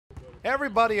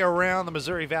Everybody around the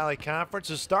Missouri Valley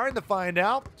Conference is starting to find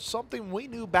out something we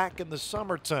knew back in the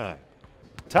summertime.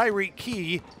 Tyreke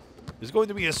Key is going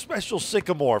to be a special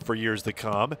Sycamore for years to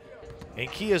come,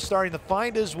 and Key is starting to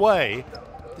find his way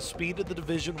at the speed of the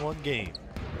Division I game.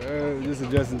 Just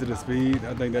adjusting to the speed.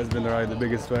 I think that's been the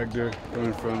biggest factor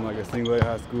coming from like a single A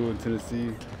high school in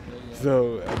Tennessee.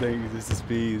 So I think just the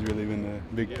speed has really been the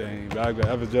big thing. But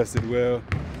I've adjusted well,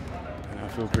 and I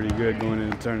feel pretty good going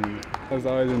into the tournament. I've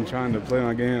always been trying to play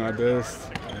my game my best,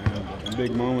 and in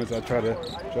big moments I try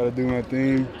to do my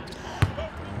thing.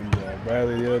 And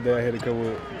Bradley the other day I hit a couple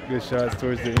of good shots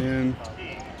towards the end.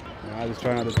 And I just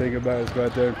try not to think about it, just go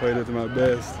out there and play it to my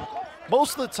best.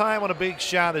 Most of the time when a big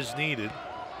shot is needed,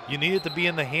 you need it to be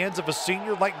in the hands of a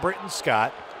senior like Britton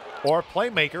Scott or a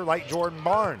playmaker like Jordan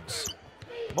Barnes.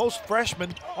 Most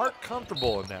freshmen aren't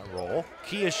comfortable in that role.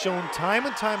 Key has shown time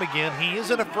and time again he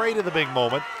isn't afraid of the big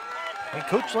moment, and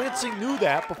Coach Lansing knew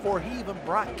that before he even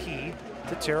brought Key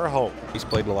to Terre Haute. He's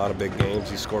played in a lot of big games.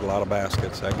 He's scored a lot of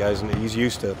baskets. That guy's, he's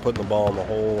used to putting the ball in the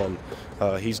hole,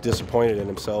 and he's disappointed in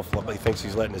himself. He thinks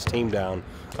he's letting his team down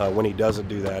when he doesn't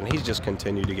do that, and he's just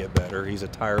continued to get better. He's a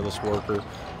tireless worker.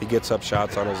 He gets up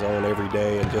shots on his own every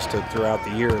day, and just throughout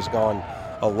the year has gone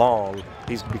along.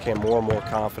 He's become more and more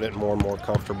confident, more and more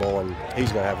comfortable, and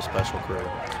he's going to have a special career.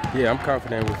 Yeah, I'm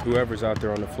confident with whoever's out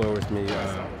there on the floor with me.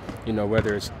 You know,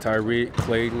 whether it's Tyreke,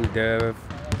 Clayton, Dev,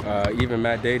 even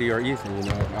Matt Dady or Ethan. You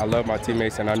know, I love my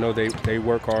teammates, and I know they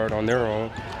work hard on their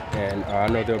own, and I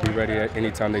know they'll be ready at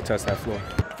any time they touch that floor.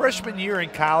 Freshman year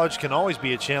in college can always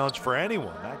be a challenge for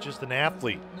anyone, not just an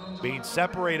athlete. Being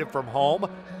separated from home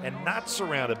and not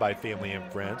surrounded by family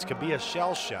and friends can be a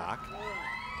shell shock.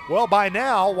 Well, by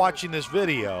now, watching this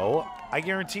video, I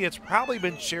guarantee it's probably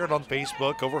been shared on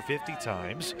Facebook over 50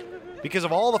 times because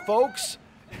of all the folks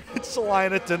in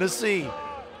Salina, Tennessee.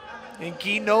 And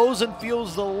Key knows and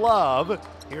feels the love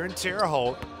here in Terre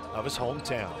Haute of his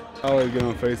hometown. I always get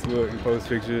on Facebook and post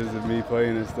pictures of me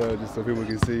playing and stuff just so people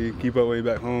can see, keep up way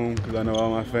back home, because I know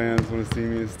all my fans want to see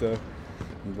me and stuff.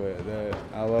 But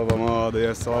I love them all. They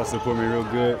all support me real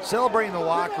good. Celebrating the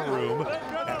locker room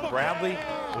at Bradley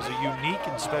was a unique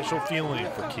and special feeling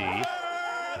for Key.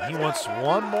 He wants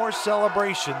one more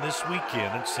celebration this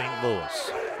weekend in St.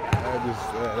 Louis.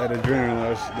 That adrenaline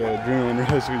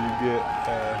rush when you get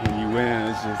when you win,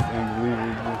 it's just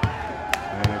unbelievable.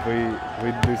 And if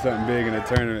we do something big in the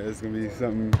tournament, it's gonna be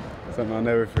something I'll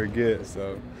never forget.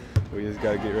 So we just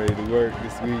gotta get ready to work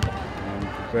this week and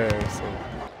prepare. So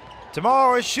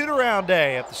tomorrow is shoot-around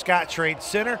day at the Scott Trade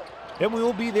Center, and we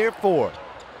will be there for it.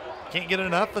 Can't get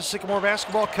enough of Sycamore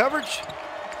basketball coverage?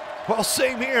 Well,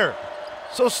 same here.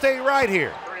 So stay right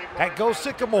here at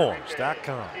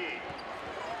GoSycamores.com.